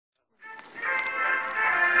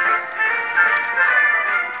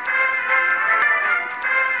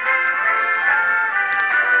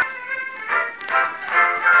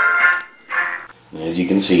you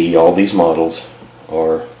can see, all these models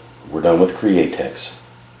were done with Createx.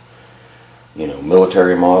 You know,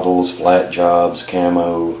 military models, flat jobs,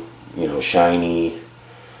 camo, you know, shiny.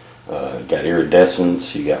 You got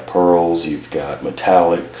iridescence, you got pearls, you've got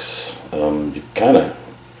metallics.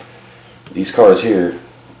 These cars here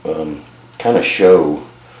kind of show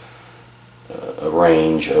a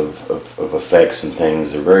range of effects and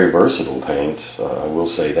things. They're very versatile paints, I will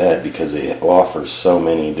say that, because they offer so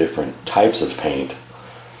many different types of paint.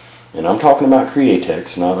 And I'm talking about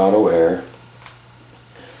Createx, not Auto Air.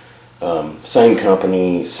 Same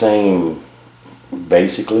company, same,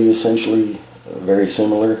 basically, essentially, very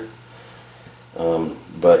similar.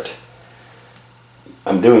 But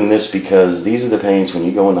I'm doing this because these are the paints, when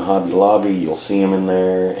you go into Hobby Lobby, you'll see them in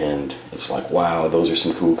there, and it's like, wow, those are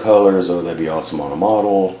some cool colors. Oh, that'd be awesome on a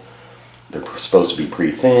model. They're supposed to be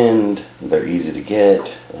pre-thinned. They're easy to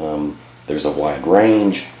get. There's a wide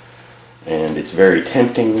range, and it's very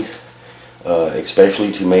tempting,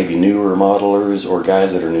 especially to maybe newer modelers or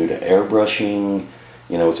guys that are new to airbrushing.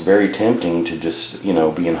 You know, it's very tempting to just, you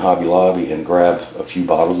know, be in Hobby Lobby and grab a few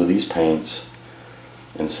bottles of these paints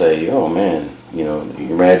and say, oh man, you know,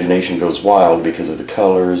 your imagination goes wild because of the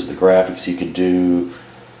colors, the graphics you could do.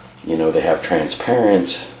 You know, they have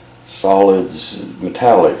transparents, solids,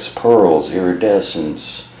 metallics, pearls,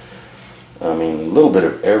 iridescence. I mean, a little bit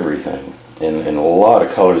of everything, and a lot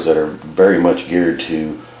of colors that are very much geared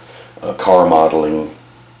to car modeling,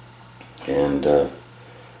 and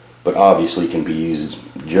but obviously can be used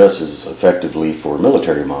just as effectively for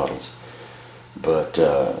military models. But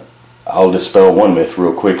I'll dispel one myth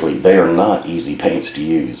real quickly. They are not easy paints to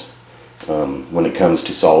use when it comes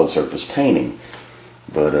to solid surface painting.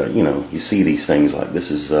 But you know, you see these things like this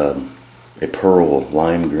is a pearl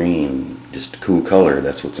lime green, just a cool color.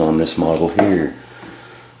 That's what's on this model here.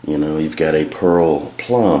 You know, you've got a pearl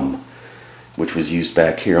plum, which was used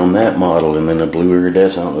back here on that model, and then a blue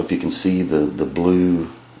iridescent. I don't know if you can see the blue.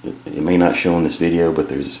 It may not show in this video, but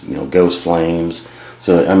there's, you know, ghost flames.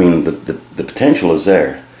 So I mean, the potential is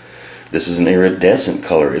there. This is an iridescent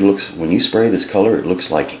color. It looks, when you spray this color, it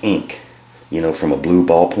looks like ink, you know, from a blue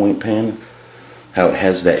ballpoint pen. How it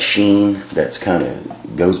has that sheen that's kind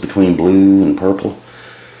of goes between blue and purple.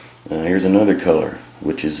 Here's another color,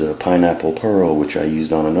 which is a pineapple pearl, which I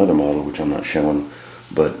used on another model, which I'm not showing.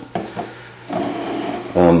 But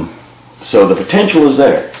so the potential is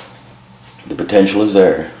there. The potential is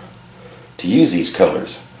there to use these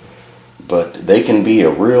colors, but they can be a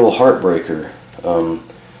real heartbreaker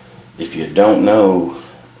if you don't know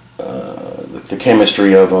the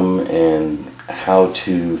chemistry of them and how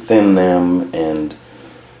to thin them, and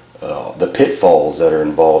the pitfalls that are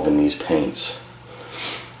involved in these paints,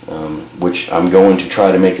 which I'm going to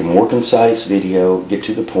try to make a more concise video, get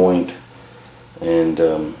to the point, and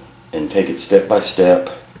take it step by step,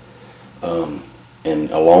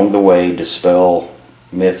 and along the way dispel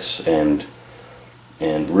myths and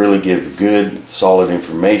really give good, solid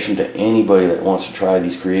information to anybody that wants to try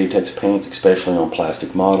these Createx paints, especially on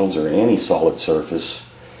plastic models or any solid surface.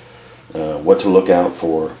 What to look out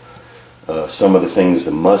for, some of the things,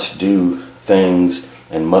 the must-do things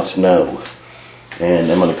and must-know.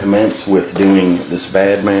 And I'm going to commence with doing this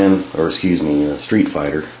Street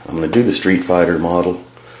Fighter. I'm going to do the Street Fighter model,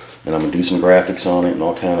 and I'm going to do some graphics on it and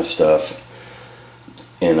all kind of stuff.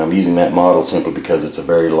 And I'm using that model simply because it's a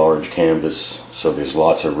very large canvas, so there's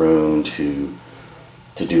lots of room to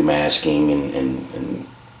do masking and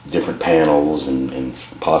different panels and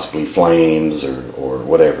possibly flames or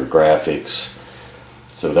whatever, graphics.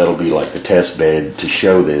 So that'll be like the test bed to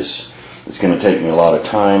show this. It's going to take me a lot of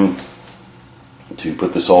time to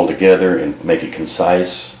put this all together and make it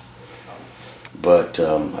concise, but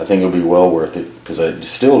I think it'll be well worth it, because I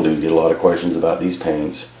still do get a lot of questions about these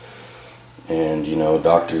paints. And you know,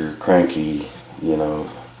 Dr. Cranky, you know,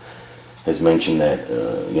 has mentioned that,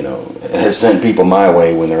 you know, has sent people my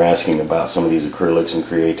way when they're asking about some of these acrylics and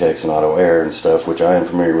Createx and Auto Air and stuff, which I am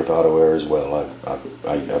familiar with Auto Air as well.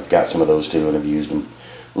 I've got some of those too, and have used them.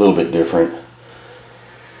 A little bit different.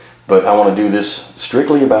 But I want to do this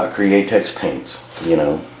strictly about Createx paints, you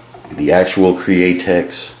know, the actual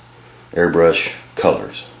Createx airbrush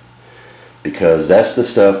colors. Because that's the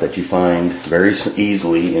stuff that you find very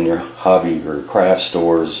easily in your hobby or craft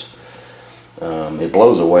stores. It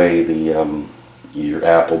blows away the your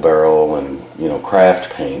apple barrel and, you know,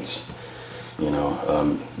 craft paints. You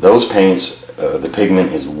know, those paints, the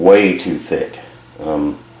pigment is way too thick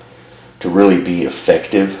to really be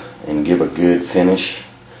effective and give a good finish.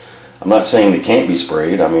 I'm not saying they can't be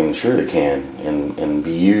sprayed. I mean, sure they can, and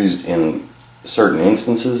be used in certain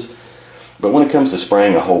instances. But when it comes to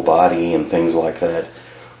spraying a whole body and things like that,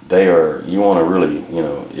 you want to really, you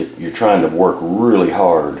know, if you're trying to work really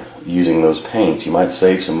hard using those paints, you might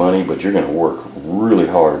save some money, but you're going to work really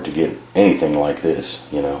hard to get anything like this,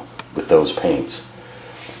 you know, with those paints.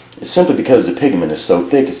 It's simply because the pigment is so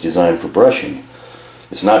thick. It's designed for brushing.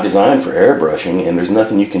 It's not designed for airbrushing, and there's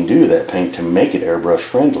nothing you can do to that paint to make it airbrush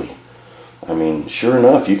friendly. I mean, sure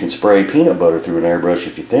enough, you can spray peanut butter through an airbrush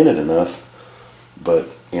if you thin it enough, but,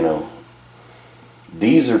 you know,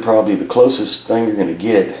 these are probably the closest thing you're going to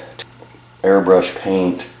get to airbrush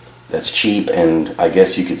paint that's cheap, and I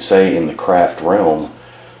guess you could say in the craft realm,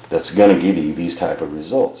 that's going to give you these type of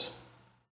results.